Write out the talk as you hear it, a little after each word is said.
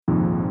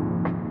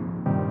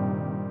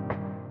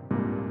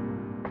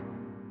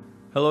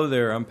Hello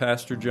there, I'm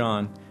Pastor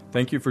John.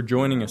 Thank you for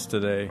joining us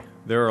today.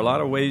 There are a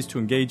lot of ways to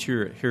engage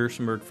here at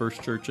Harrisonburg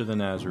First Church of the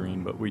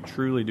Nazarene, but we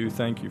truly do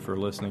thank you for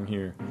listening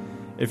here.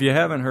 If you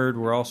haven't heard,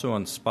 we're also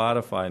on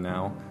Spotify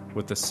now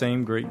with the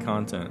same great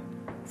content.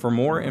 For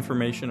more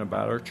information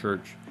about our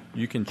church,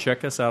 you can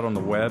check us out on the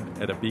web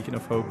at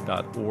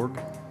abeaconofhope.org.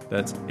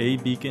 That's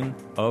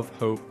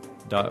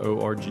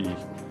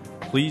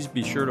abeaconofhope.org. Please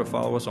be sure to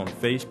follow us on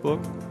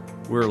Facebook.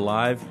 We're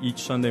live each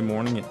Sunday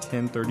morning at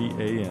 10:30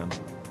 a.m.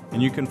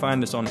 And you can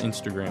find us on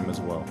Instagram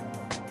as well.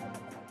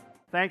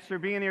 Thanks for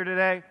being here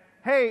today.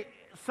 Hey,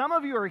 some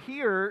of you are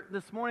here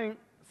this morning.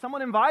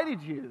 Someone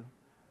invited you.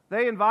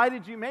 They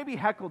invited you, maybe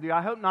heckled you.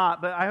 I hope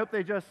not, but I hope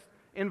they just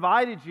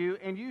invited you,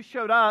 and you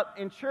showed up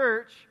in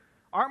church.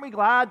 Aren't we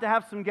glad to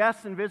have some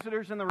guests and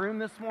visitors in the room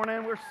this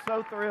morning? We're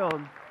so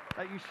thrilled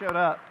that you showed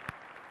up.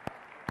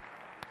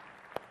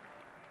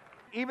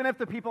 Even if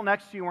the people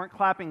next to you weren't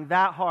clapping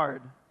that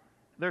hard,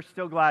 they're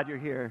still glad you're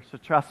here, so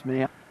trust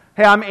me.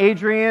 Hey, I'm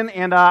Adrian,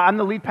 and I'm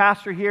the lead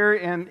pastor here,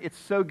 and it's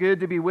so good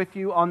to be with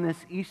you on this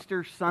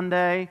Easter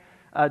Sunday.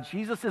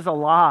 Jesus is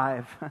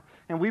alive,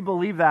 and we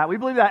believe that. We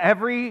believe that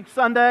every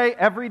Sunday,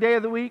 every day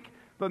of the week,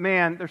 but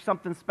man, there's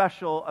something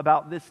special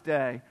about this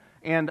day.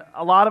 And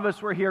a lot of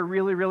us were here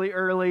really, really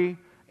early,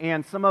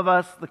 and some of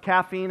us, the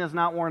caffeine is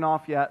not worn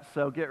off yet,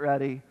 so get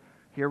ready.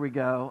 Here we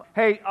go.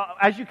 Hey,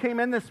 as you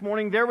came in this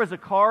morning, there was a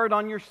card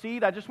on your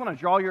seat. I just want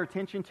to draw your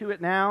attention to it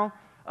now.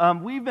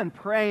 We've been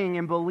praying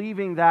and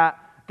believing that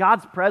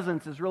God's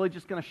presence is really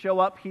just going to show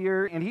up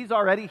here, and He's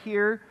already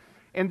here.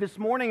 And this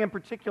morning in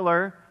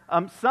particular,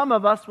 some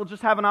of us will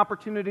just have an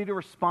opportunity to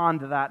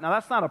respond to that. Now,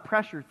 that's not a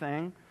pressure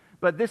thing,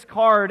 but this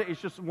card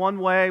is just one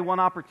way, one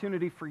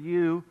opportunity for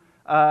you,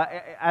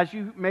 as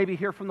you maybe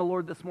hear from the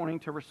Lord this morning,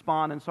 to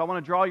respond. And so I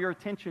want to draw your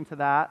attention to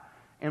that,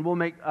 and we'll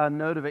make a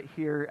note of it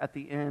here at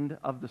the end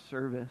of the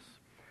service.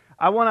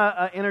 I want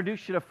to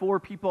introduce you to 4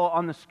 people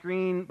on the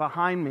screen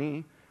behind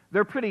me.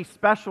 They're pretty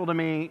special to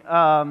me.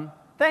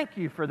 Thank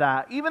you for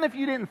that. Even if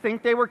you didn't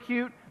think they were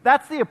cute,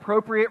 that's the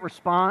appropriate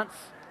response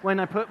when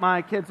I put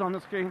my kids on the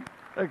screen.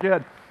 They're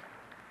good.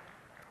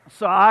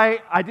 So I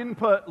didn't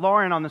put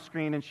Lauren on the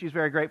screen, and she's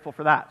very grateful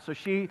for that. So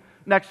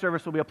next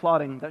service will be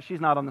applauding that she's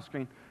not on the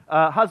screen.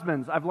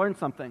 Husbands, I've learned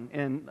something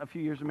in a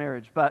few years of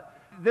marriage, but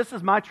this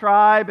is my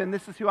tribe, and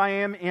this is who I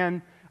am,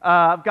 and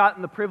I've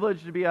gotten the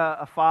privilege to be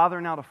a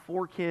father now to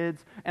 4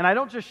 kids, and I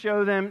don't just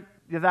show them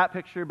that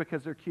picture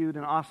because they're cute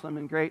and awesome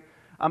and great.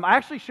 I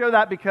actually show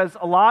that because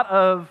a lot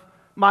of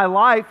my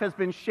life has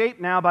been shaped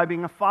now by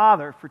being a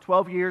father. For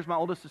 12 years, my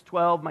oldest is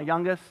 12, my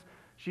youngest,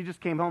 she just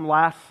came home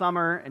last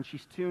summer, and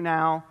she's 2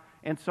 now,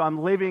 and so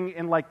I'm living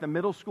in like the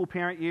middle school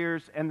parent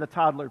years and the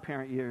toddler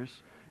parent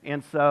years,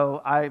 and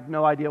so I have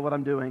no idea what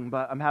I'm doing,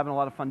 but I'm having a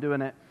lot of fun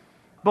doing it.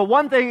 But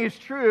one thing is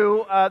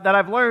true that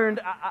I've learned,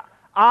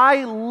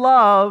 I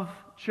love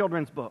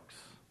children's books.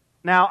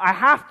 Now, I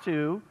have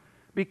to,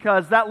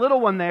 because that little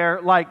one there,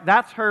 like,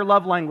 that's her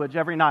love language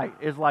every night,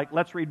 is like,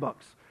 let's read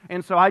books.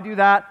 And so I do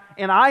that,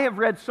 and I have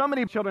read so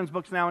many children's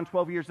books now in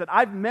 12 years that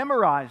I've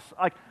memorized.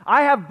 Like,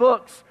 I have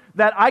books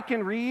that I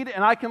can read,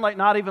 and I can, like,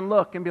 not even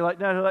look and be like,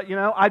 no, you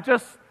know, I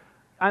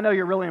know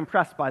you're really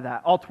impressed by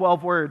that, all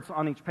 12 words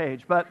on each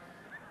page. But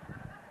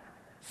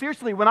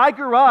seriously, when I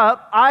grew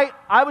up,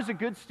 I was a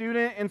good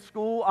student in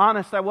school,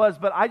 honest I was,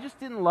 but I just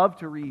didn't love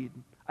to read.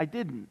 I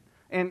didn't.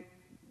 And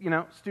you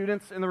know,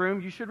 students in the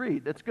room, you should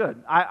read. It's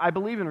good. I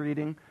believe in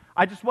reading.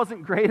 I just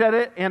wasn't great at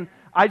it, and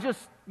I just,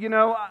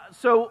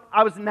 so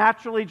I was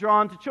naturally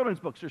drawn to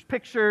children's books. There's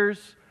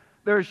pictures,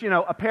 there's,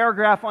 a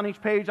paragraph on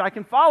each page. I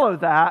can follow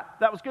that.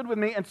 That was good with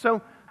me, and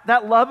so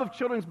that love of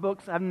children's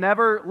books have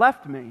never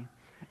left me.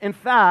 In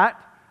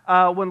fact,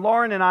 when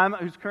Lauren and I,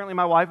 who's currently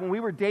my wife, when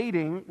we were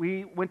dating,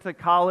 we went to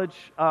college.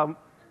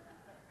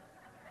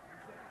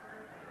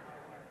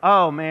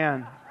 Oh,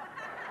 man.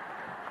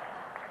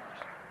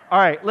 All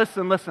right,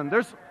 listen.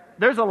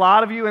 There's a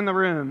lot of you in the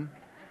room,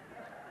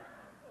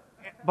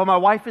 but my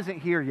wife isn't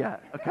here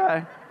yet,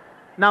 okay?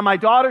 Now, my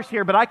daughter's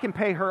here, but I can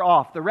pay her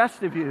off. The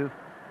rest of you,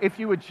 if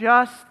you would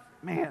just,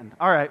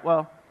 all right,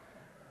 well,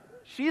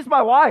 she's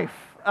my wife.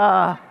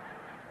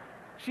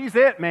 She's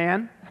it,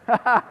 man.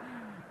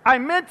 I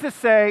meant to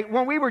say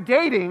when we were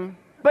dating,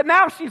 but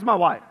now she's my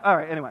wife. All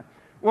right, anyway.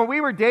 When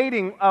we were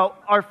dating,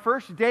 our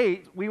first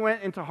date, we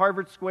went into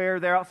Harvard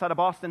Square there outside of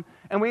Boston,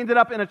 and we ended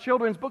up in a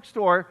children's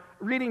bookstore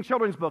reading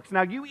children's books.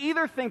 Now, you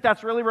either think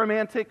that's really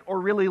romantic or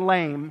really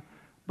lame,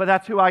 but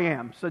that's who I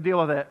am, so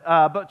deal with it.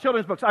 But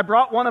children's books, I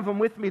brought one of them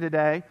with me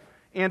today,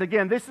 and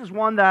again, this is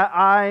one that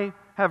I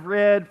have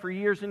read for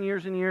years and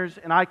years and years,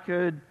 and I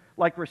could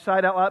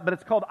recite out loud, but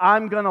it's called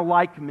I'm Gonna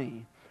Like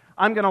Me.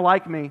 I'm Gonna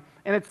Like Me,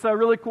 and it's a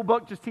really cool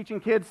book just teaching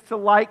kids to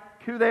like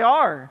who they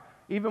are,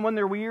 even when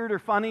they're weird or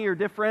funny or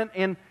different,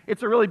 and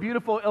it's a really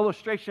beautiful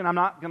illustration. I'm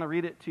not going to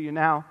read it to you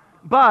now,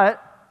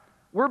 but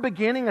we're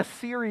beginning a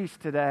series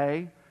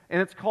today,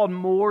 and it's called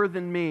More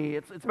Than Me.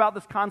 It's about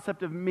this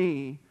concept of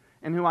me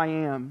and who I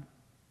am.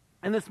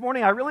 And this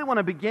morning, I really want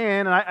to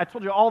begin, and I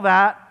told you all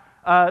that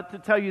to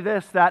tell you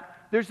this,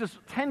 that there's this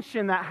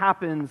tension that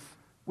happens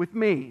with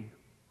me.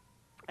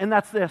 And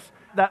that's this.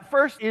 That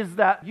first is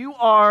that you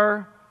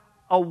are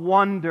a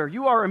wonder.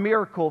 You are a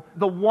miracle.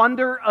 The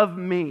wonder of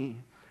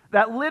me.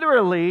 That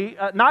literally,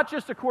 not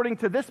just according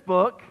to this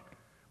book,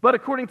 but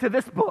according to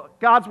this book,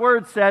 God's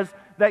word says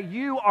that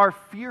you are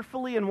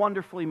fearfully and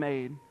wonderfully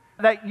made.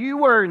 That you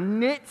were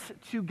knit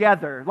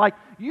together. Like,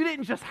 you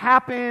didn't just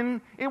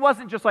happen. It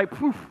wasn't just like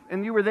poof,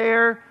 and you were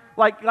there.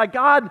 Like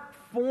God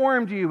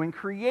formed you and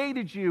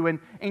created you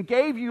and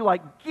gave you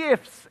like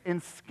gifts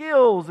and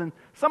skills, and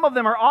some of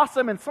them are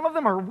awesome and some of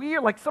them are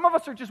weird. Like, some of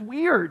us are just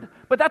weird,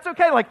 but that's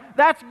okay. Like,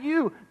 that's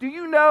you. Do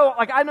you know,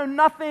 like, I know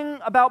nothing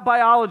about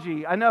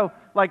biology. I know,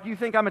 like, you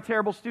think I'm a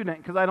terrible student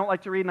because I don't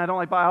like to read and I don't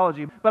like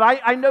biology, but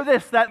I know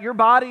this, that your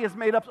body is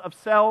made up of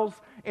cells,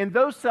 and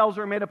those cells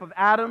are made up of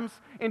atoms.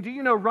 And do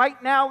you know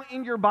right now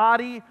in your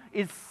body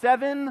is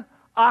 7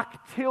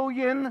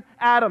 octillion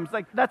atoms.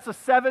 Like, that's a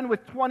 7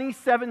 with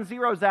 27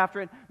 zeros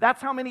after it.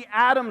 That's how many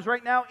atoms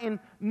right now. And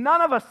none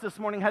of us this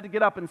morning had to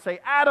get up and say,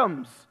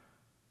 atoms,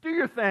 do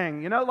your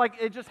thing. You know, like,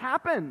 it just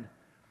happened.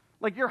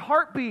 Like, your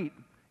heartbeat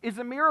is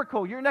a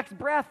miracle. Your next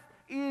breath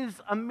is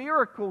a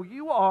miracle.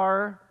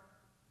 You're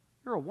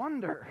a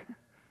wonder.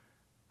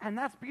 And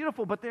that's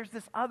beautiful, but there's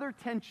this other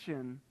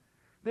tension.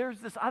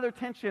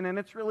 And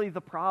it's really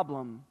the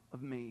problem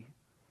of me.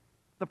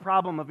 The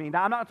problem of me.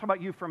 Now, I'm not talking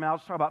about you for a minute. I'll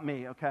just talk about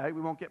me, okay?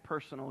 We won't get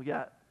personal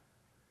yet.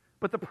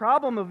 But the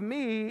problem of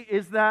me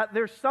is that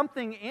there's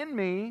something in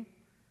me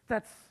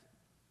that's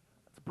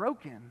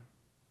broken.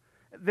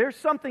 There's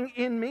something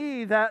in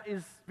me that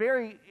is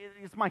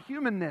it's my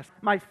humanness,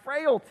 my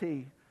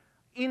frailty.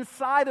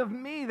 Inside of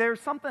me,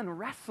 there's something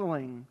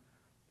wrestling,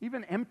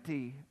 even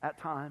empty at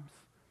times.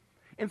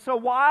 And so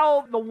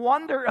while the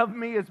wonder of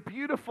me is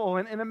beautiful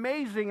and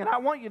amazing, and I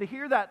want you to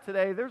hear that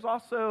today, there's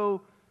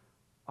also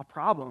a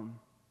problem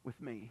with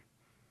me.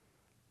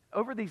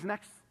 Over these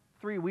next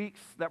 3 weeks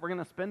that we're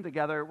going to spend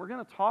together, we're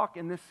going to talk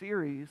in this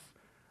series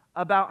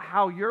about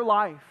how your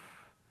life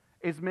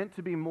is meant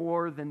to be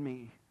more than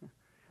me.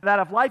 That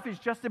if life is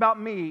just about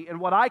me and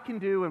what I can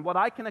do and what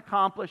I can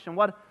accomplish and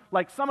what,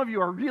 like, some of you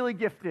are really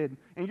gifted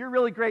and you're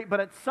really great, but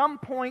at some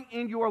point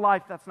in your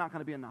life, that's not going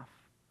to be enough.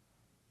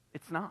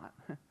 It's not.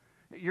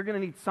 You're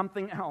going to need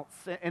something else.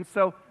 And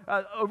so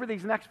over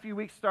these next few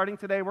weeks, starting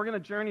today, we're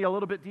going to journey a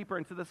little bit deeper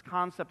into this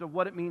concept of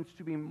what it means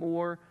to be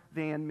more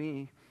than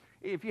me.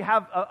 If you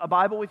have a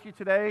Bible with you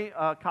today,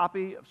 a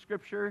copy of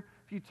Scripture,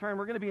 if you turn,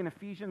 we're going to be in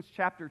Ephesians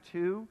chapter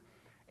 2.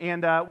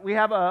 And we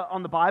have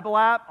on the Bible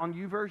app, on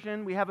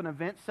YouVersion, we have an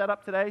event set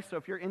up today. So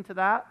if you're into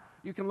that,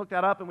 you can look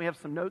that up, and we have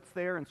some notes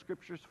there and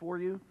scriptures for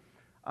you.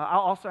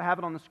 I'll also have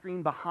it on the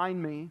screen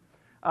behind me.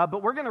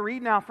 But we're going to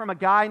read now from a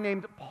guy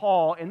named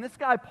Paul. And this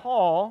guy,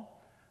 Paul,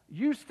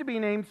 used to be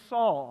named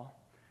Saul.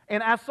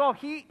 And as Saul,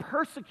 he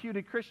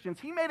persecuted Christians.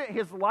 He made it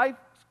his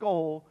life's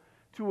goal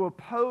to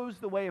oppose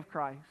the way of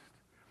Christ.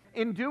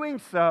 In doing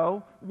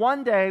so,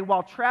 one day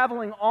while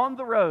traveling on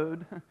the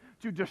road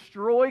to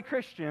destroy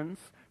Christians,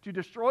 to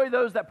destroy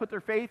those that put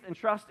their faith and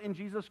trust in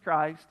Jesus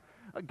Christ,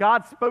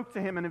 God spoke to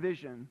him in a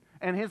vision,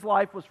 and his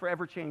life was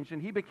forever changed.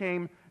 And he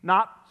became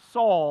not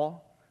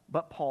Saul,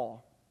 but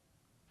Paul.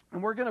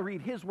 And we're going to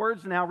read his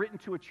words now, written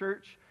to a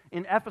church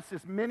in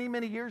Ephesus many,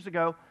 many years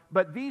ago,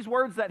 but these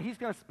words that he's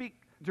going to speak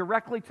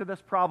directly to this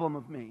problem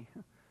of me,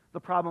 the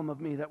problem of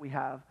me that we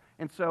have.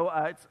 And so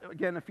it's,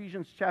 again,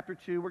 Ephesians chapter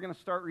 2. We're going to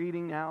start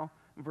reading now,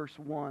 verse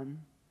 1.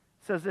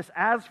 It says this,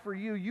 "As for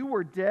you, you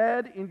were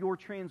dead in your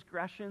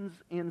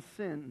transgressions and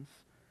sins,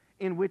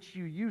 in which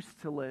you used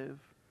to live,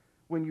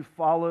 when you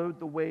followed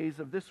the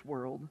ways of this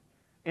world,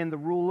 and the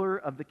ruler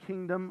of the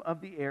kingdom of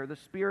the air, the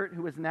spirit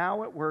who is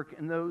now at work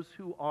in those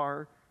who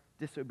are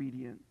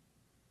disobedient.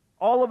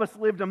 All of us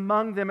lived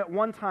among them at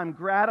one time,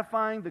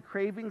 gratifying the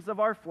cravings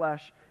of our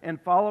flesh and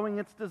following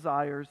its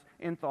desires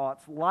and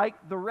thoughts. Like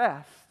the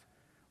rest,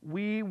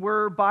 we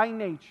were by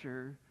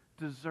nature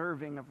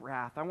deserving of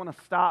wrath." I want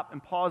to stop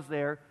and pause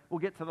there. We'll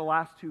get to the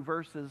last 2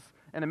 verses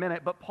in a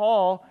minute. But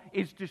Paul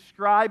is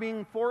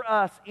describing for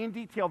us in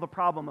detail the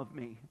problem of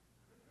me.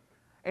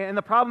 And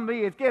the problem of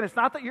me, again, it's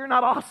not that you're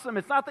not awesome.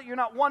 It's not that you're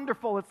not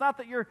wonderful. It's not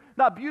that you're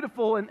not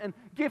beautiful and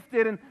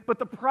gifted. But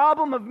the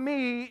problem of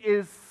me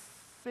is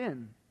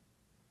sin.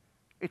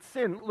 It's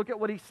sin. Look at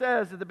what he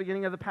says at the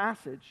beginning of the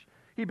passage.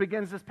 He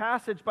begins this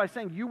passage by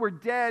saying, "You were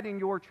dead in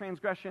your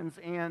transgressions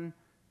and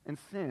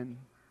sin."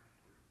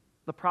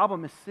 The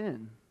problem is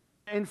sin.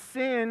 And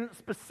sin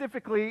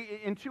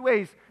specifically in 2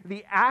 ways.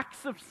 The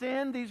acts of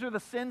sin, these are the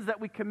sins that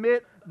we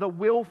commit, the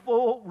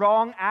willful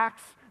wrong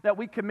acts that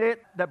we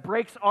commit that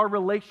breaks our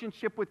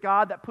relationship with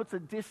God, that puts a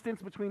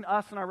distance between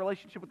us and our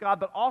relationship with God,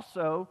 but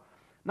also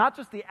not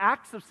just the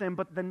acts of sin,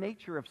 but the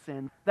nature of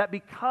sin. That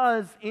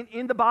because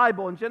in the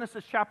Bible, in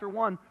Genesis chapter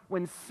 1,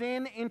 when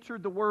sin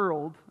entered the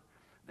world,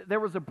 there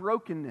was a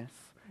brokenness.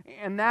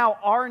 And now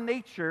our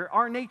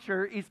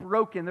nature is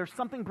broken. There's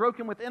something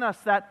broken within us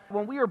that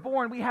when we are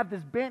born, we have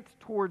this bent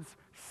towards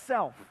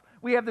self.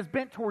 We have this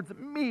bent towards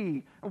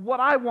me and what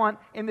I want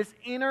in this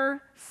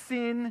inner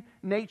sin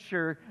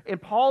nature.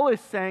 And Paul is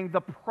saying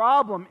the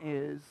problem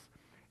is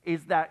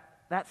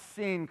that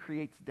sin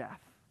creates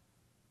death.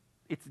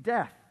 It's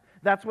death.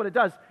 That's what it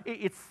does.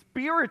 It's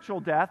spiritual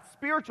death.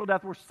 Spiritual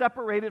death, we're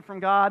separated from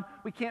God.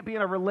 We can't be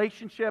in a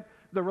relationship,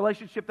 the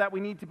relationship that we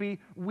need to be.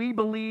 We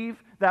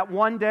believe that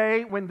one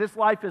day when this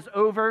life is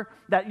over,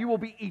 that you will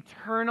be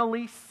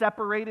eternally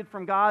separated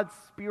from God,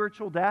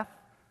 spiritual death.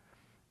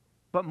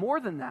 But more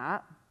than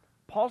that,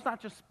 Paul's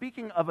not just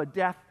speaking of a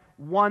death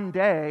one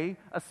day,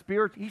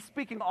 he's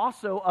speaking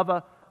also of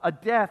a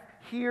death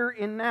here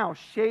and now,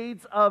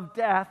 shades of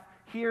death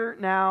here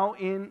now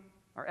in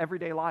our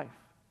everyday life.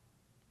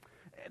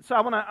 So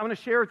I want to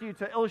share with you,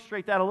 to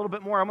illustrate that a little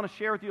bit more, I'm going to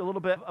share with you a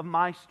little bit of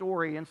my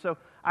story. And so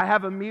I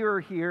have a mirror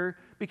here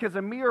because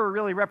a mirror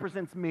really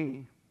represents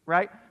me,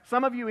 right?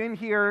 Some of you in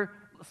here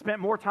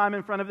spent more time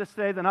in front of this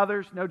today than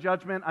others. No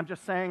judgment. I'm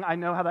just saying I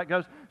know how that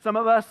goes. Some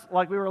of us,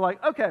 we were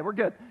like, okay, we're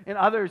good. And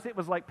others, it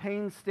was like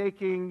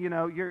painstaking,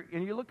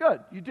 and you look good.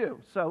 You do.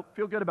 So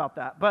feel good about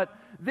that. But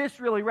this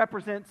really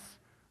represents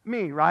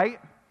me, right?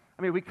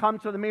 I mean, we come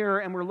to the mirror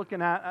and we're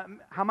looking at,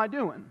 how am I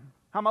doing?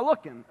 How am I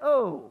looking?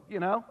 Oh,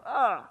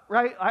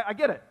 right? I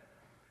get it.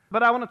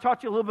 But I want to talk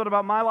to you a little bit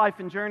about my life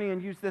and journey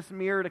and use this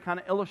mirror to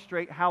kind of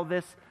illustrate how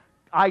this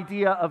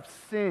idea of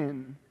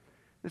sin,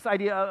 this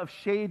idea of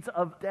shades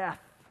of death,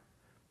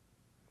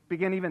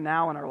 begin even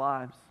now in our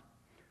lives.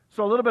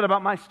 So a little bit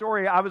about my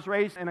story. I was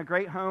raised in a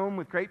great home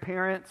with great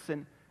parents,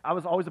 and I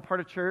was always a part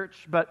of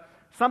church. But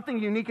something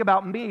unique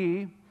about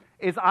me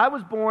is I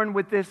was born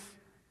with this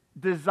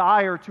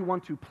desire to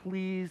want to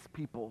please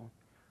people,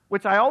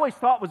 which I always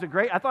thought was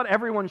I thought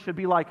everyone should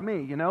be like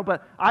me,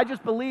 but I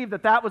just believed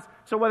that was,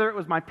 so whether it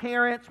was my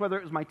parents, whether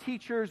it was my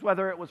teachers,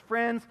 whether it was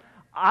friends,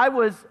 I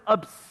was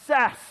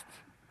obsessed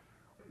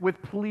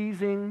with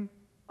pleasing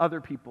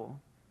other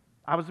people.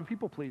 I was a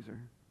people pleaser.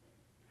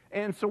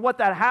 And so what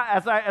that,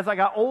 as I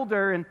got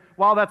older, and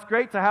while that's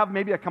great to have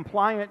maybe a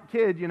compliant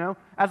kid,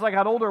 as I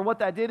got older, what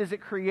that did is it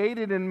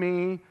created in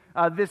me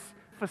this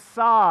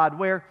facade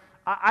where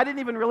I didn't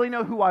even really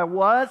know who I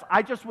was.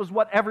 I just was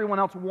what everyone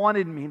else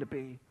wanted me to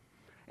be.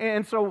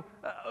 And so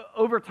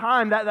over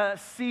time, that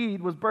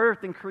seed was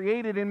birthed and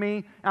created in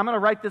me. I'm going to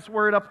write this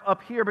word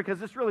up here because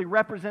this really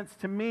represents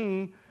to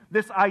me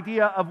this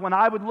idea of when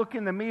I would look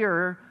in the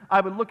mirror,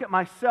 I would look at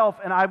myself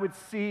and I would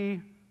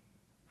see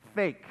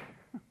fake.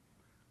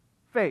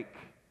 Fake.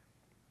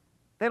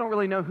 They don't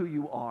really know who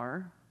you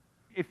are.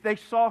 If they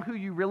saw who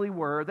you really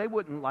were, they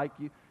wouldn't like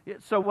you.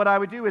 So what I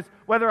would do is,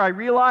 whether I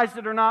realized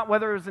it or not,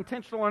 whether it was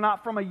intentional or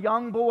not, from a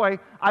young boy,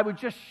 I would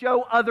just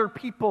show other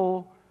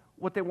people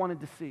what they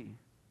wanted to see.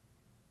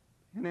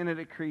 And then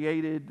it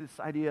created this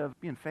idea of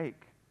being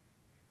fake.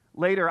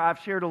 Later, I've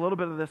shared a little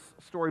bit of this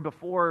story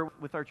before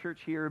with our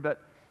church here,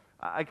 but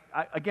I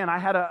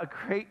had a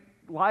great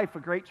life, a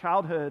great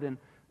childhood, and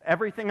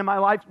everything in my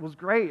life was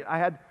great. I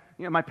had,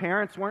 my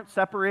parents weren't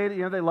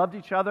separated. They loved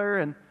each other,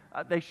 and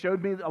they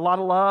showed me a lot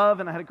of love,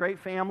 and I had a great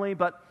family.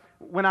 But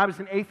when I was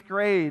in 8th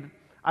grade,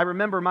 I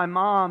remember my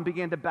mom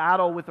began to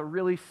battle with a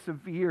really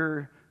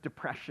severe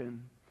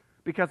depression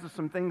because of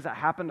some things that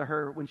happened to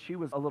her when she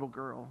was a little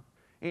girl.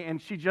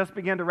 And she just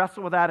began to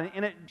wrestle with that,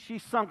 and she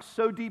sunk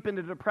so deep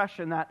into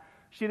depression that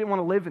she didn't want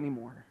to live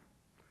anymore.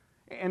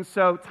 And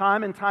so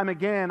time and time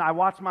again, I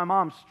watched my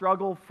mom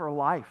struggle for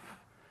life.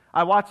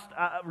 I watched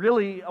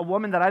really a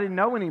woman that I didn't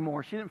know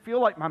anymore. She didn't feel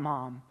like my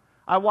mom.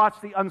 I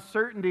watched the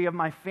uncertainty of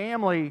my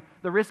family,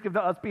 the risk of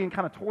us being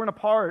kind of torn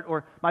apart,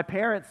 or my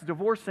parents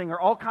divorcing, or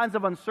all kinds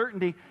of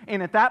uncertainty.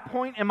 And at that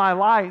point in my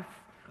life,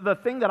 the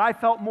thing that I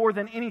felt more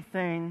than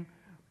anything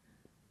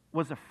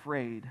was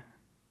afraid.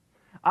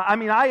 I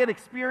mean, I had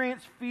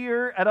experienced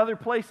fear at other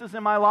places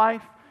in my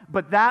life,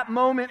 but that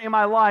moment in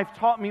my life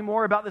taught me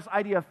more about this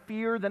idea of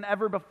fear than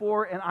ever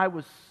before, and I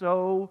was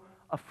so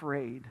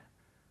afraid.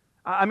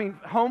 I mean,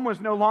 home was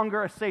no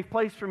longer a safe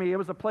place for me. It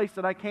was a place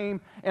that I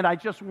came and I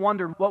just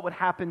wondered what would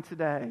happen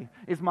today.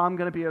 Is mom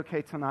going to be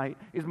okay tonight?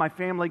 Is my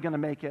family going to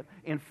make it?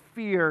 And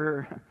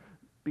fear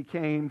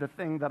became the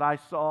thing that I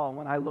saw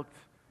when I looked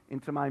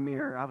into my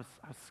mirror. I was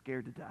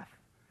scared to death.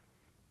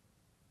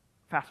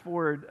 Fast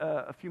forward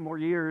a few more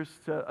years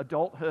to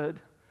adulthood.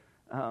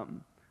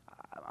 I'm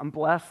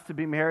blessed to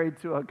be married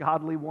to a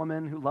godly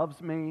woman who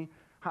loves me.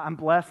 I'm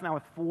blessed now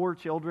with 4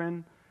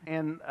 children.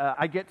 And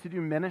I get to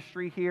do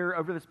ministry here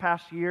over this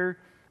past year.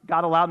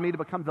 God allowed me to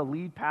become the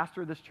lead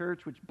pastor of this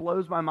church, which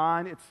blows my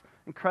mind. It's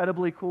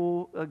incredibly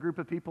cool, a group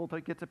of people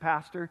to get to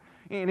pastor.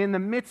 And in the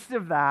midst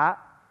of that,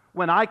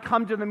 when I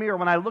come to the mirror,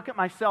 when I look at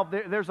myself,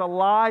 there's a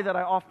lie that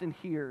I often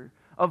hear,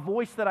 a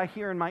voice that I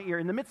hear in my ear.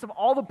 In the midst of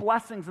all the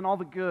blessings and all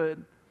the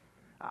good,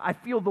 I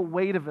feel the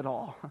weight of it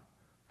all.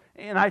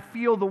 And I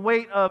feel the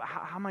weight of,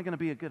 how am I going to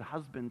be a good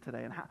husband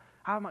today? And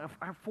how am I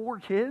have 4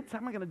 kids? How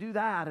am I going to do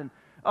that? And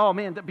oh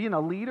man, being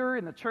a leader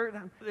in the church,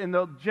 and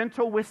the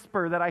gentle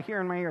whisper that I hear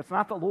in my ear, it's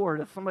not the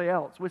Lord, it's somebody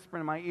else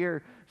whispering in my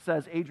ear,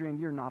 says, Adrian,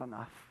 you're not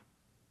enough.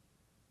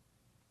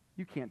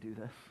 You can't do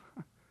this.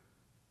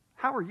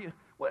 How are you?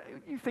 What,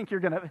 you think you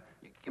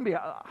can be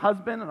a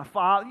husband and a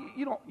father?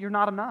 You're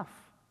not enough.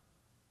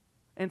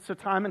 And so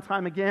time and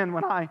time again,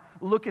 when I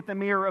look at the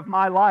mirror of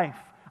my life,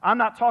 I'm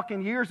not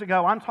talking years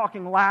ago, I'm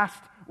talking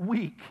last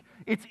week.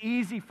 It's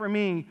easy for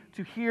me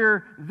to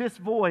hear this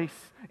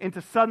voice and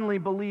to suddenly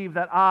believe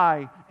that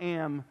I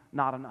am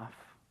not enough.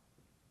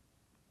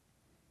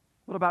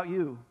 What about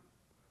you?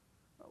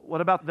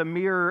 What about the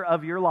mirror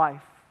of your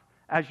life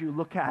as you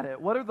look at it?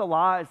 What are the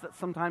lies that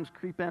sometimes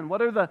creep in?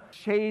 What are the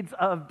shades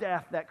of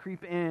death that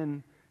creep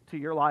in to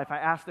your life? I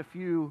asked a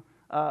few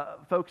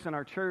folks in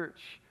our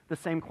church the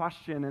same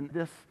question, and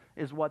this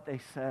is what they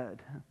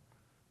said.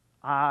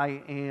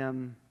 I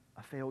am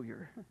a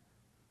failure.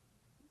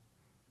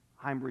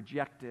 I'm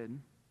rejected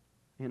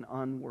and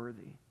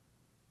unworthy.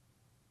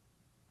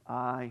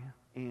 I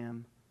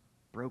am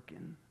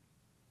broken.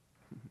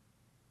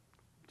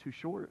 Too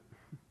short.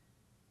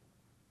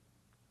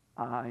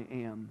 I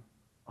am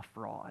a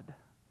fraud.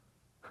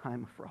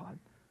 I'm a fraud.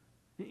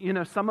 You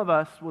know, some of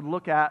us would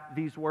look at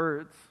these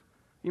words.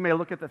 You may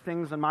look at the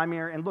things in my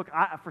mirror, and look,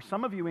 for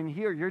some of you in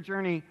here, your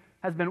journey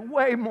has been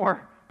way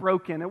more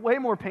broken and way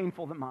more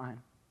painful than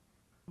mine.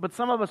 But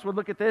some of us would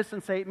look at this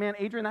and say, man,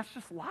 Adrian, that's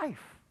just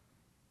life.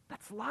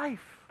 That's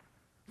life.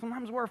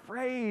 Sometimes we're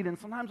afraid, and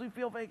sometimes we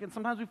feel fake, and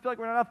sometimes we feel like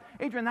we're not enough.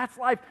 Adrian, that's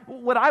life.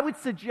 What I would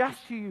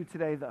suggest to you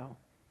today, though,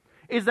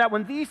 is that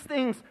when these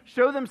things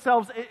show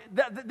themselves,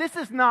 this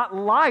is not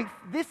life.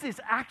 This is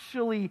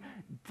actually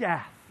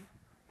death.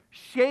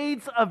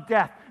 Shades of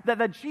death.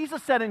 That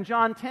Jesus said in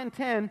John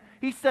 10:10,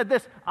 he said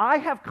this, I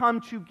have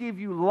come to give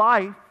you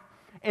life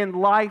and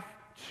life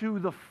to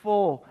the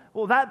full.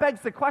 Well, that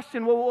begs the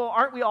question, well,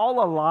 aren't we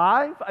all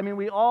alive? I mean,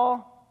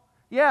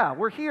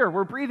 we're here,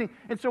 we're breathing.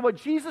 And so what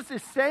Jesus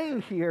is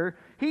saying here,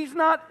 he's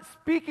not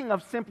speaking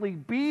of simply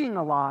being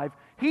alive.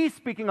 He's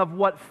speaking of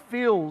what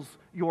fills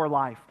your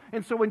life.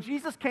 And so when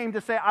Jesus came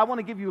to say, I want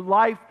to give you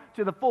life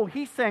to the full,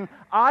 he's saying,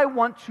 I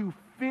want to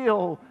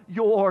fill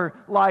your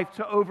life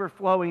to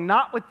overflowing.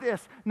 Not with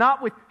this,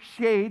 not with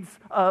shades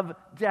of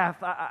death.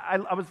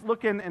 I was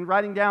looking and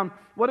writing down,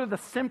 what are the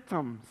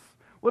symptoms?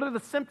 What are the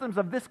symptoms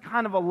of this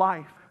kind of a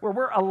life where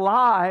we're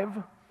alive,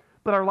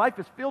 but our life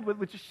is filled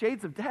with just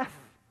shades of death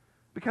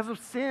because of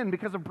sin,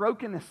 because of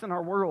brokenness in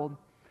our world?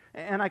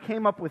 And I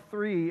came up with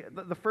 3.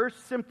 The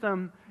first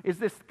symptom is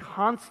this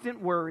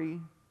constant worry,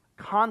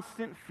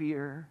 constant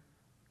fear,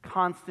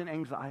 constant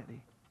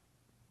anxiety.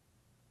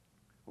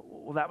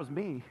 Well, that was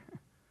me.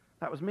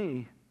 That was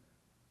me.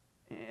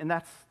 And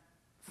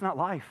it's not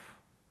life.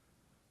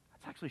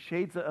 It's actually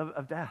shades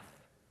of death.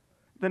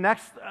 The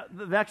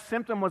next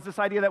symptom was this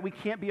idea that we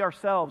can't be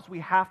ourselves. We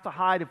have to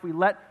hide. If we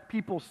let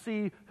people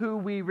see who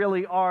we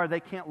really are, they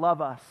can't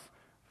love us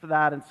for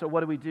that. And so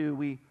what do?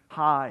 We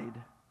hide.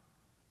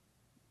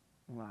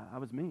 Well,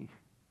 that was me.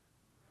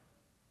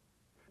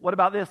 What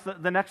about this?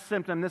 The next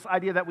symptom, this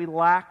idea that we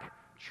lack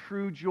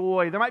true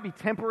joy. There might be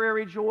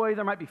temporary joy.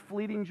 There might be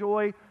fleeting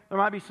joy. There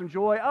might be some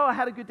joy. Oh, I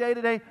had a good day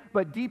today.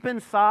 But deep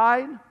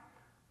inside,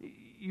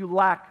 you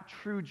lack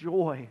true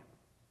joy.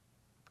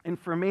 And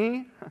for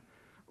me,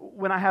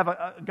 when I have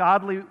a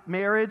godly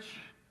marriage,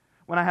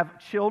 when I have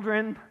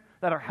children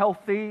that are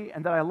healthy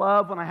and that I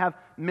love, when I have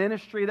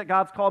ministry that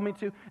God's called me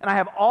to, and I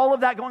have all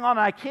of that going on,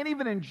 and I can't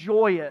even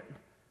enjoy it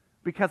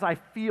because I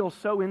feel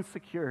so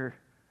insecure,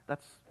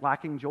 that's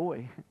lacking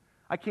joy.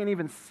 I can't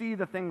even see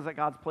the things that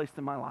God's placed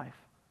in my life.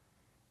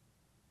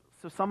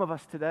 So some of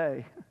us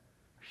today,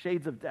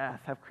 shades of death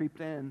have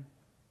creeped in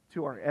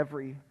to our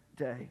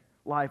everyday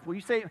life. Will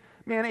you say,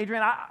 man,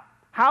 Adrian,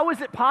 how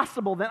is it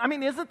possible then? I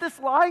mean, isn't this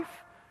life?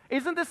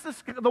 Isn't this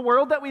the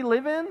world that we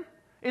live in?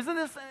 Isn't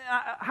this,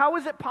 how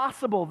is it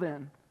possible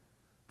then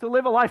to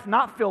live a life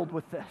not filled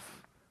with this?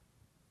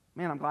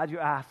 Man, I'm glad you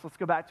asked. Let's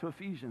go back to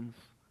Ephesians.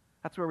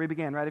 That's where we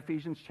began, right?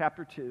 Ephesians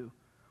chapter 2.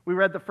 We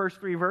read the first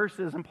 3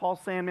 verses, and Paul's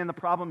saying, man, the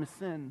problem is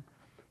sin.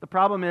 The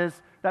problem is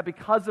that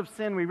because of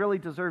sin, we really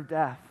deserve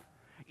death.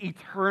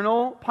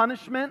 Eternal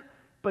punishment,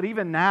 but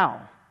even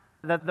now,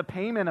 that the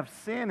payment of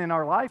sin in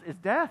our life is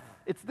death.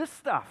 It's this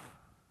stuff.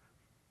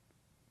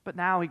 But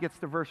now he gets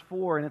to verse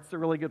 4, and it's the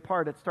really good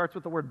part. It starts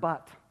with the word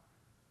but.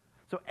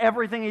 So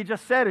everything he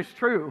just said is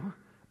true,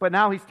 but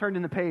now he's turned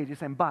in the page. He's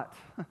saying, but.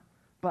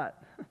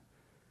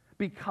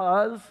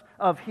 Because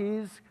of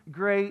his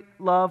great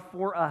love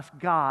for us,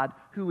 God,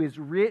 who is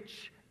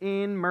rich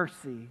in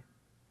mercy,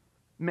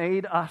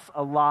 made us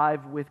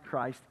alive with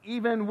Christ.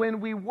 Even when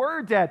we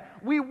were dead,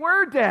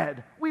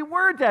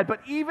 but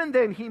even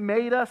then he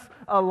made us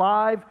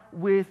alive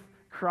with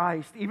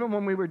Christ. Even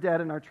when we were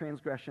dead in our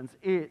transgressions,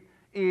 it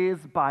is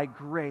by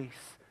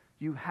grace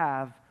you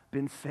have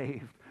been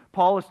saved.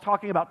 Paul is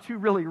talking about 2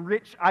 really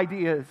rich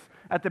ideas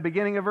at the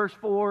beginning of verse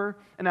 4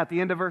 and at the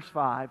end of verse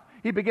 5.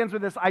 He begins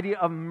with this idea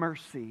of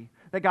mercy,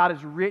 that God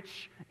is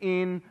rich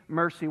in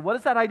mercy. What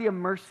does that idea of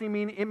mercy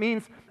mean? It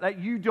means that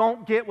you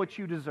don't get what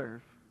you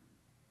deserve.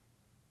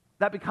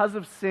 That because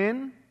of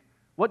sin,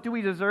 what do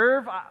we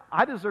deserve?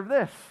 I deserve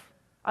this.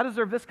 I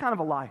deserve this kind of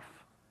a life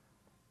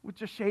with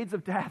just shades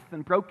of death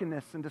and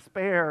brokenness and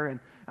despair. And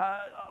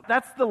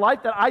that's the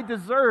life that I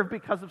deserve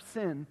because of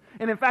sin.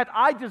 And in fact,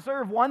 I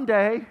deserve one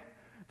day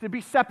to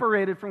be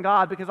separated from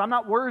God because I'm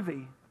not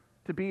worthy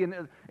to be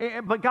in.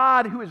 But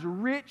God, who is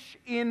rich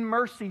in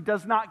mercy,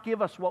 does not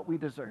give us what we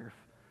deserve.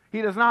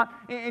 He does not.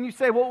 And you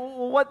say,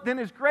 well, what then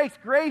is grace?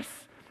 Grace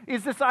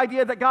is this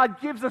idea that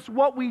God gives us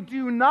what we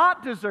do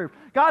not deserve.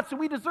 God, so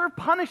we deserve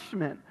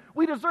punishment.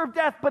 We deserve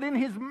death, but in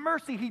His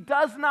mercy, He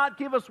does not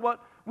give us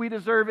what we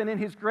deserve. And in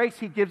His grace,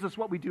 He gives us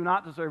what we do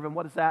not deserve. And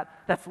what is that?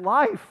 That's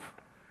life.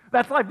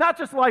 That's life, not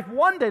just life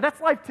one day.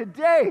 That's life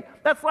today.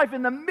 That's life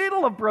in the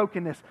middle of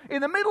brokenness.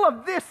 In the middle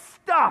of this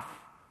stuff,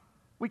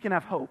 we can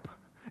have hope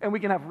and we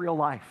can have real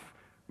life.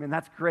 I mean,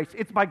 that's grace.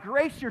 It's by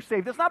grace you're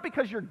saved. It's not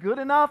because you're good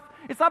enough.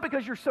 It's not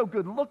because you're so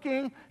good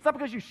looking. It's not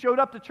because you showed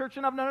up to church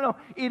enough. No.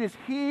 It is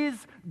His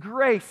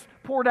grace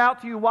poured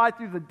out to you. Why?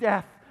 Through the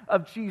death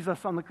of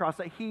Jesus on the cross,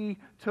 that He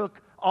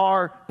took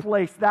our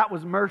place. That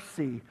was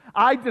mercy.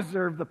 I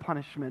deserve the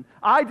punishment.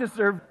 I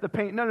deserve the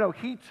pain. No.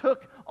 He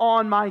took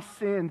on my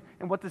sin.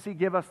 And what does He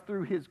give us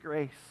through His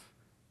grace?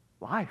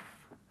 Life.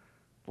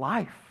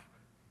 Life.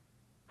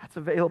 That's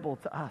available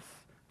to us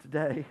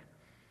today.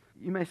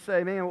 You may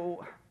say, man,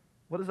 well,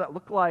 what does that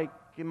look like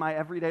in my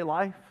everyday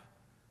life?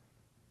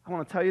 I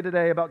want to tell you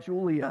today about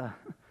Julia.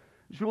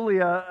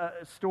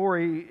 Julia's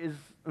story is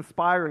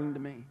inspiring to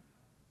me.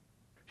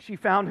 She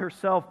found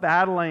herself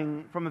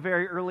battling from a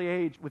very early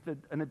age with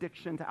an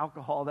addiction to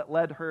alcohol that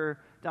led her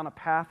down a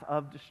path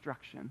of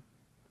destruction.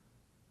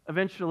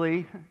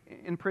 Eventually,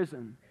 in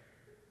prison,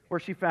 where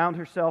she found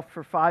herself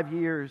for 5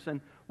 years,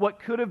 and what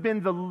could have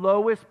been the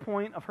lowest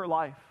point of her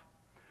life,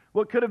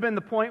 what could have been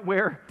the point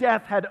where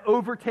death had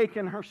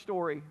overtaken her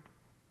story.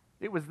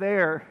 It was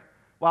there,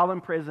 while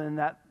in prison,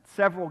 that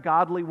several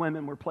godly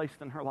women were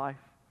placed in her life.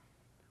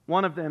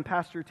 One of them,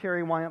 Pastor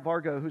Terry Wyatt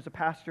Vargo, who's a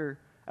pastor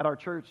at our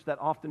church that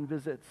often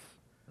visits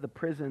the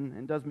prison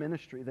and does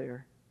ministry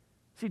there.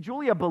 See,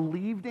 Julia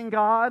believed in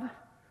God.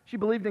 She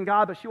believed in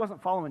God, but she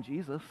wasn't following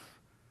Jesus.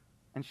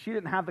 And she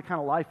didn't have the kind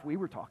of life we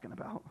were talking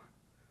about.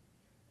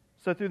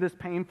 So through this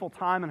painful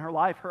time in her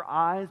life, her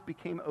eyes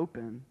became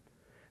open.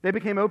 They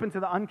became open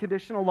to the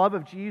unconditional love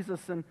of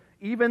Jesus, and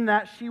even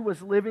that she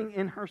was living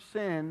in her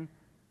sin,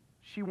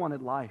 she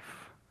wanted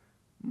life.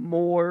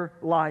 More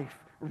life.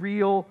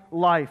 Real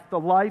life. The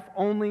life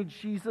only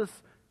Jesus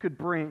could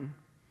bring.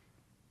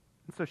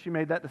 And so she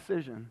made that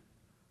decision.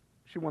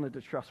 She wanted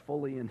to trust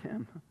fully in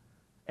Him.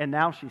 And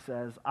now she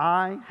says,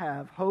 I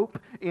have hope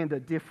and a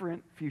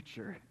different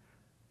future.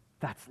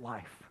 That's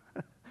life.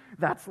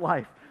 That's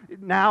life.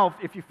 Now,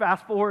 if you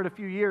fast forward a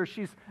few years,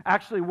 she's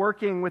actually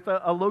working with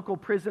a local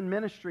prison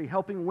ministry,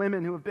 helping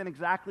women who have been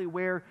exactly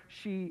where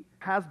she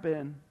has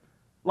been.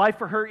 Life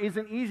for her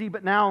isn't easy,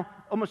 but now,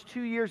 almost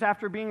 2 years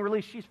after being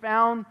released, she's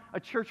found a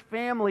church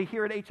family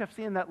here at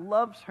HFCN that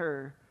loves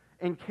her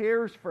and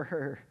cares for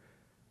her.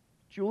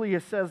 Julia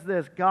says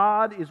this,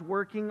 God is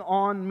working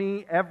on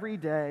me every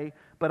day,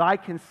 but I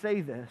can say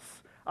this,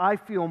 I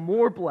feel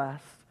more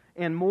blessed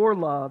and more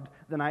loved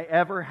than I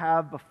ever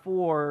have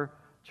before.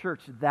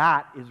 Church,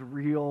 that is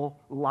real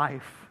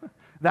life.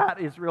 That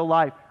is real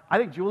life. I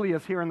think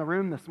Julia's here in the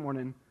room this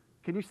morning.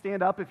 Can you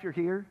stand up if you're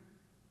here?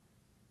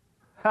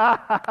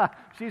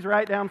 She's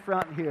right down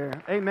front here.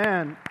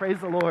 Amen.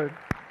 Praise the Lord.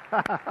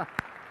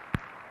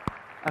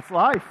 That's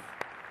life.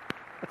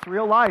 That's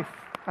real life.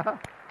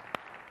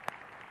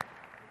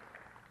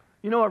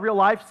 You know what real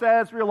life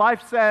says? Real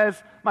life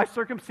says, my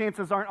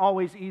circumstances aren't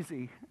always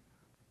easy.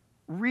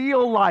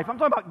 Real life. I'm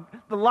talking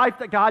about the life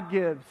that God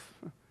gives.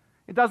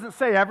 It doesn't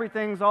say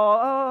everything's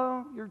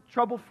all, you're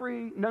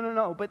trouble-free.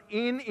 No. But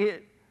in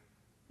it,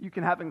 you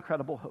can have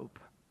incredible hope.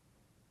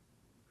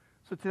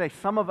 So today,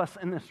 some of us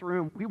in this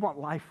room, we want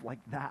life like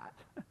that.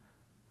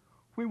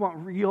 We want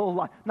real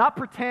life. Not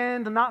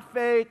pretend, not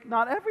fake,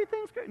 not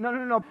everything's great.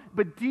 No.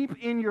 But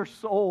deep in your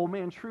soul,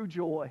 man, true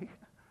joy,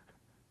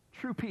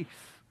 true peace,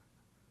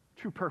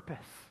 true purpose.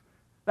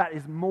 That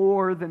is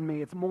more than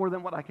me. It's more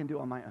than what I can do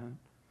on my own.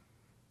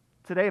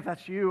 Today, if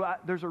that's you,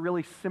 there's a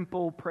really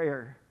simple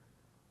prayer.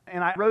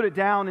 And I wrote it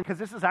down because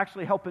this is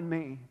actually helping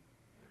me.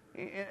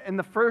 And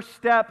the first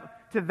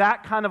step to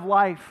that kind of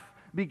life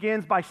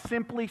begins by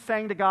simply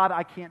saying to God,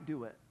 I can't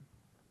do it.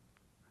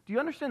 Do you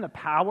understand the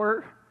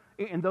power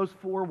in those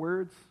 4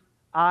 words?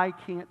 I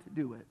can't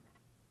do it.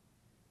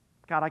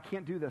 God, I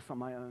can't do this on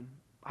my own.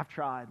 I've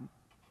tried.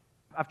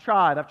 I've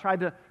tried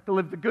to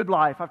live the good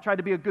life. I've tried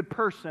to be a good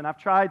person. I've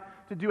tried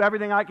to do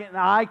everything I can, and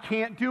I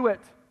can't do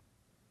it.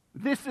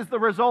 This is the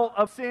result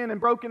of sin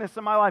and brokenness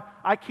in my life.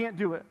 I can't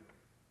do it.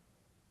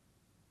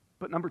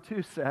 But number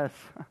 2 says,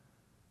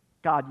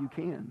 God, you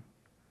can.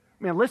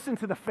 Man, listen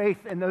to the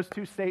faith in those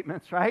 2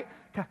 statements, right?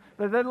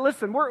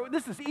 Listen,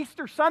 this is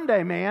Easter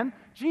Sunday, man.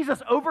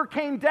 Jesus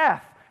overcame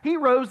death. He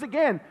rose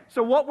again.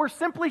 So what we're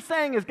simply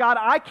saying is, God,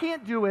 I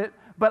can't do it,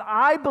 but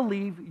I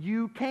believe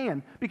you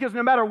can. Because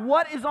no matter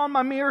what is on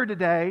my mirror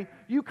today,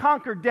 you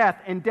conquered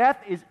death, and death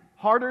is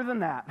harder than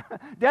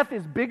that. Death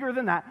is bigger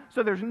than that.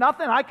 So there's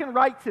nothing I can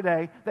write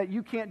today that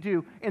you can't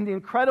do. And the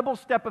incredible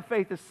step of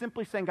faith is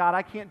simply saying, God,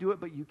 I can't do it,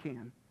 but you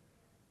can.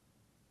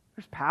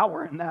 There's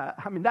power in that.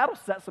 I mean, that'll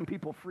set some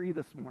people free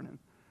this morning.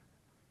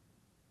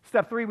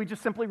 Step 3, we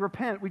just simply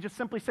repent. We just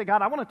simply say,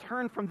 God, I want to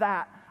turn from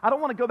that. I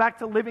don't want to go back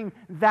to living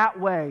that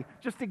way,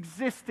 just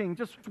existing,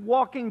 just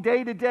walking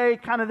day to day,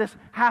 kind of this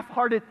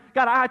half-hearted.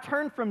 God, I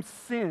turn from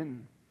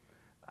sin.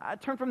 I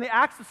turn from the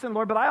acts of sin,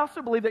 Lord, but I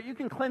also believe that you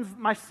can cleanse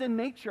my sin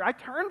nature. I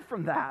turn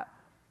from that.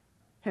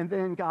 And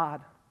then, God,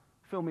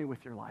 fill me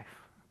with your life.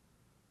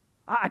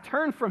 I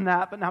turn from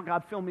that, but now,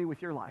 God, fill me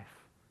with your life.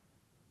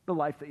 The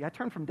life that I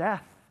turn from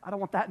death. I don't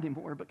want that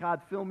anymore, but God,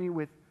 fill me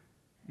with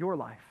your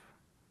life.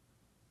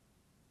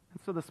 And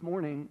so this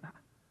morning,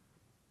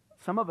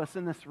 some of us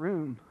in this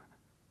room,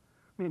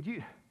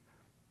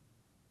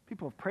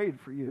 people have prayed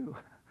for you.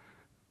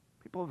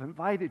 People have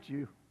invited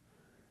you.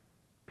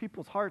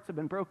 People's hearts have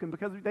been broken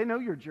because they know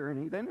your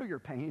journey. They know your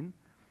pain.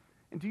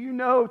 And do you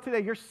know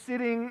today you're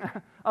sitting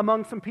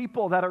among some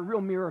people that are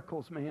real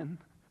miracles, man.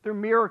 They're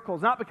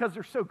miracles, not because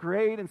they're so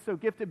great and so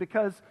gifted,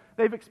 because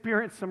they've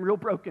experienced some real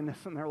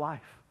brokenness in their life.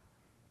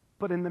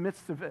 But in the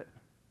midst of it,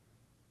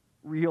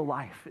 real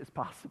life is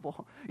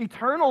possible.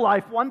 Eternal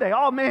life one day.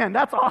 Oh man,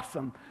 that's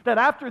awesome. That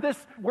after this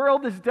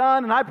world is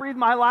done and I breathe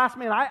my last,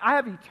 man, I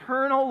have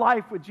eternal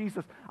life with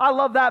Jesus. I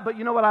love that, but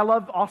you know what I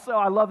love also?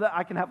 I love that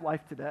I can have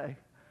life today.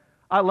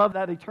 I love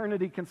that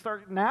eternity can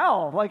start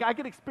now. Like I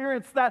can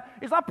experience that.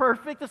 It's not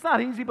perfect, it's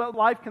not easy, but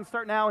life can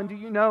start now. And do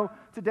you know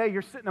today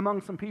you're sitting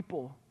among some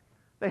people.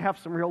 They have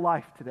some real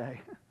life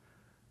today.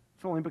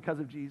 It's only because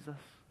of Jesus.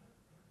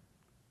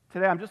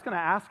 Today I'm just going to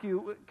ask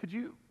you, could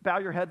you bow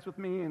your heads with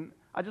me, and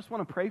I just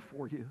want to pray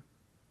for you.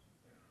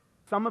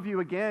 Some of you,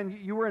 again,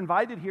 you were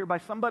invited here by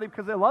somebody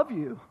because they love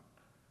you.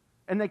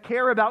 And they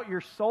care about your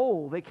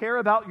soul. They care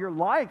about your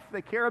life.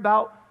 They care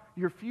about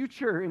your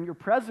future and your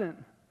present,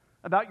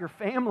 about your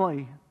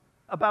family,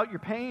 about your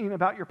pain,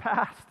 about your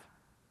past.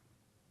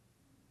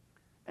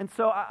 And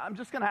so I'm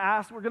just going to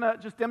ask, we're going to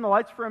just dim the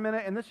lights for a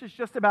minute, and this is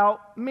just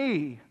about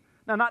me.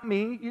 Now, not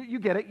me, you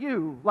get it,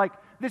 you. Like,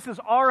 this is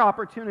our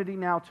opportunity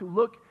now to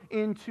look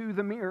into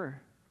the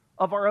mirror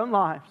of our own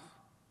lives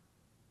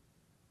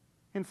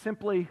and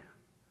simply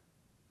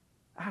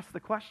ask the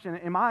question,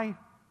 am I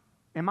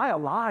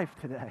alive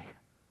today?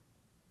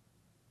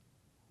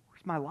 Or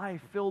is my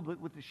life filled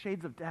with the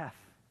shades of death,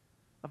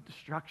 of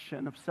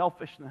destruction, of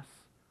selfishness,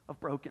 of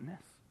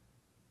brokenness?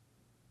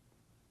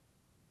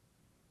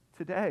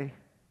 Today,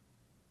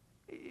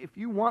 if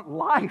you want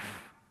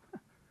life,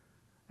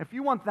 if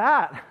you want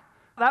that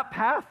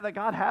path that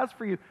God has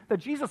for you, that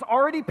Jesus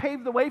already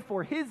paved the way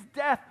for, his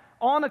death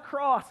on a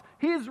cross,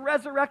 his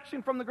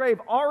resurrection from the grave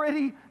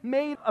already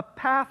made a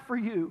path for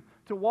you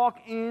to walk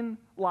in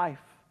life.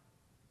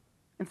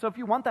 And so if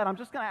you want that, I'm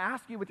just going to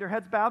ask you with your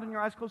heads bowed and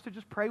your eyes closed to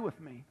just pray with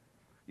me.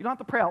 You don't have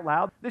to pray out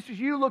loud. This is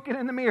you looking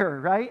in the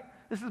mirror, right?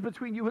 This is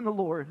between you and the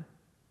Lord.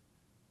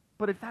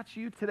 But if that's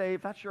you today,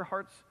 if that's your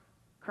heart's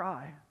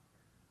cry,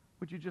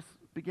 would you just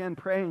begin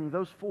praying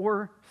those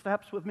 4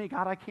 steps with me?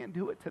 God, I can't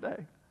do it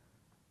today.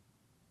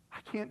 I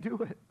can't do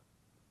it.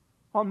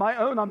 On my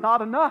own, I'm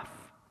not enough.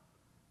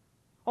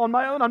 On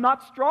my own, I'm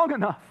not strong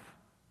enough.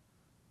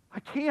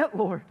 I can't,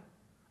 Lord.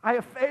 I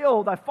have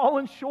failed. I've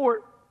fallen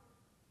short.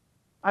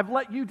 I've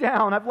let you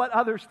down. I've let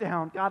others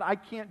down. God, I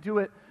can't do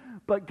it.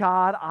 But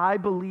God, I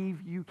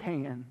believe you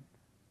can.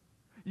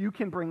 You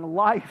can bring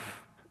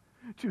life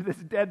to this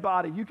dead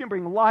body. You can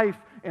bring life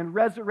and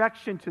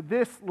resurrection to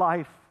this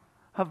life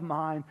of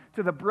mine,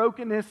 to the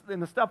brokenness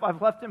and the stuff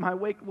I've left in my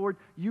wake, Lord.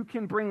 You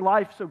can bring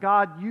life. So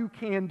God, you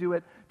can do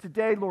it.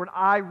 Today, Lord,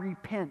 I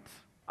repent.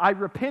 I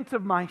repent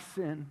of my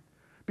sin.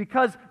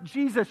 Because,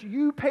 Jesus,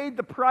 you paid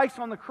the price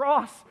on the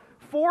cross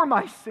for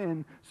my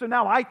sin. So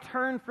now I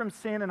turn from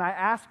sin and I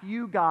ask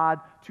you, God,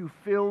 to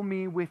fill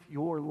me with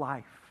your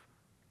life.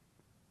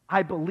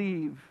 I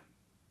believe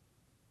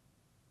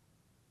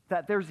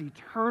that there's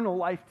eternal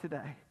life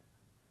today.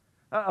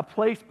 A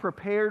place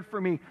prepared for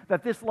me,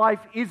 that this life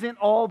isn't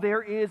all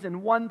there is,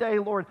 and one day,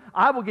 Lord,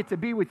 I will get to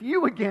be with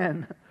you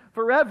again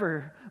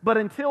forever. But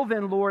until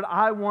then, Lord,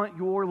 I want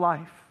your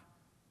life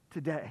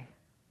today,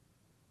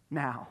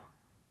 now.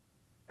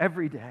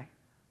 Every day,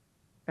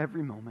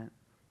 every moment.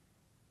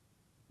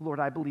 Lord,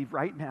 I believe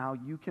right now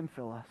you can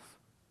fill us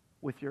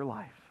with your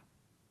life.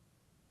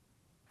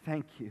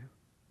 Thank you.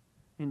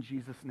 In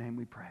Jesus' name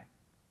we pray.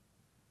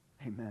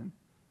 Amen.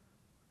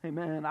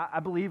 Amen. I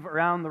believe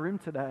around the room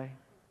today,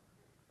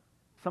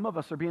 some of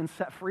us are being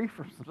set free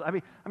from some. I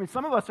mean,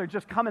 some of us are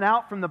just coming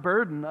out from the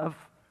burden of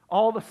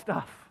all the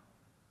stuff.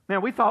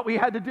 Man, we thought we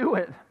had to do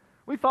it.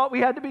 We thought we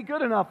had to be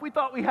good enough. We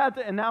thought we had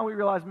to, and now we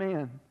realize,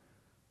 man,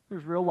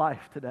 there's real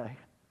life today.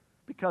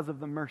 Because of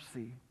the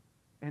mercy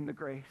and the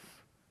grace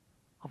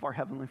of our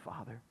Heavenly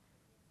Father.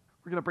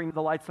 We're going to bring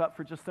the lights up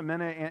for just a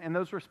minute. And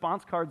those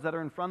response cards that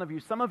are in front of you,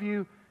 some of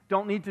you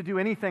don't need to do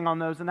anything on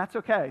those, and that's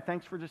okay.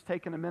 Thanks for just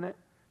taking a minute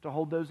to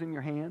hold those in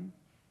your hand.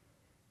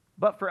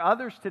 But for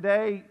others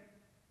today,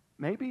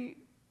 maybe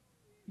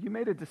you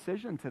made a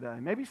decision today.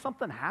 Maybe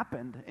something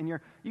happened, and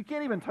you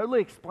can't even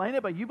totally explain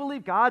it, but you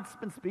believe God's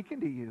been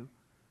speaking to you.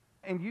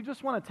 And you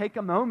just want to take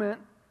a moment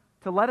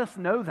to let us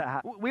know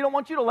that. We don't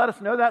want you to let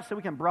us know that so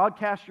we can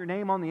broadcast your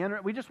name on the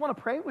internet. We just want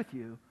to pray with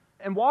you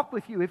and walk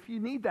with you if you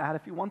need that,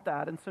 if you want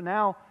that. And so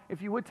now,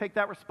 if you would take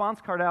that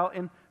response card out,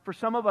 and for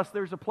some of us,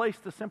 there's a place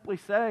to simply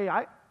say,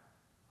 I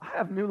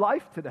have new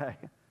life today.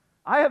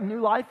 I have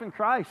new life in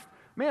Christ.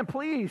 Man,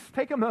 please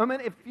take a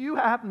moment. If you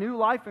have new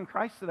life in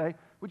Christ today,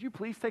 would you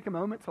please take a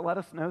moment to let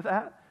us know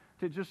that?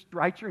 To just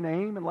write your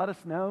name and let us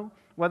know,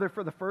 whether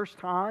for the first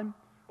time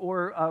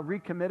or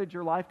recommitted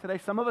your life today.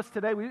 Some of us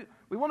today, we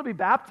want to be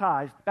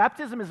baptized.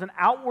 Baptism is an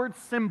outward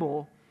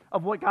symbol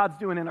of what God's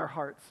doing in our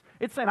hearts.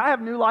 It's saying, I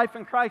have new life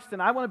in Christ,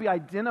 and I want to be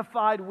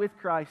identified with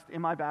Christ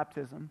in my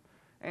baptism.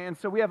 And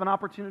so we have an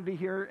opportunity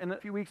here in a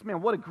few weeks.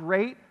 Man, what a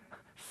great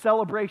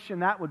celebration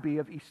that would be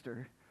of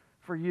Easter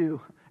for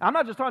you. I'm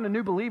not just talking to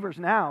new believers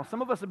now.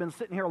 Some of us have been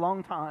sitting here a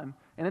long time,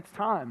 and it's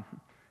time.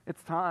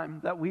 It's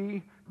time that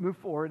we move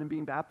forward in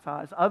being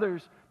baptized.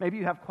 Others, maybe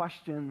you have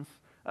questions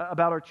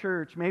about our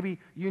church. Maybe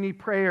you need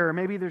prayer.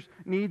 Maybe there's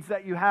needs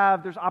that you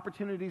have. There's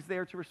opportunities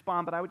there to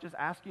respond. But I would just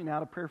ask you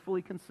now to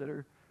prayerfully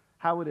consider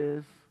how it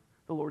is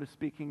the Lord is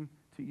speaking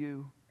to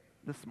you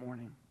this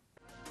morning.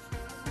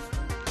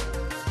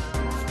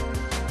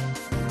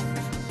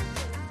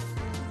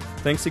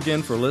 Thanks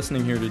again for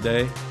listening here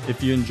today.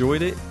 If you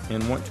enjoyed it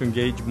and want to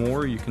engage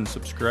more, you can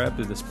subscribe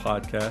to this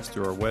podcast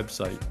through our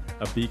website,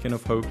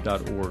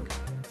 abeaconofhope.org.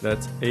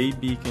 That's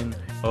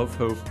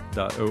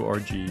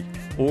abeaconofhope.org.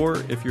 Or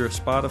if you're a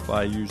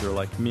Spotify user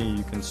like me,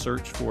 you can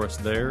search for us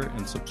there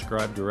and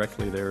subscribe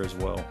directly there as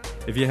well.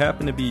 If you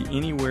happen to be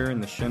anywhere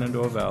in the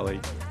Shenandoah Valley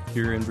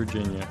here in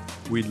Virginia,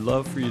 we'd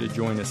love for you to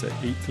join us at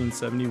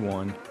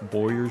 1871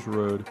 Boyers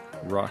Road,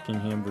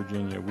 Rockingham,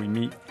 Virginia. We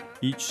meet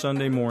each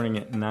Sunday morning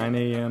at 9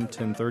 a.m.,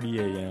 10:30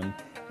 a.m.,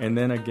 and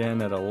then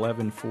again at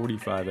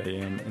 11:45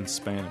 a.m. in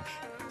Spanish.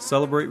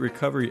 Celebrate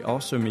Recovery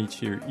also meets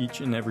here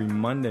each and every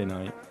Monday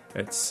night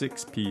at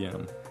 6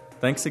 p.m.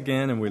 Thanks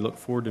again, and we look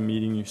forward to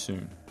meeting you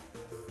soon.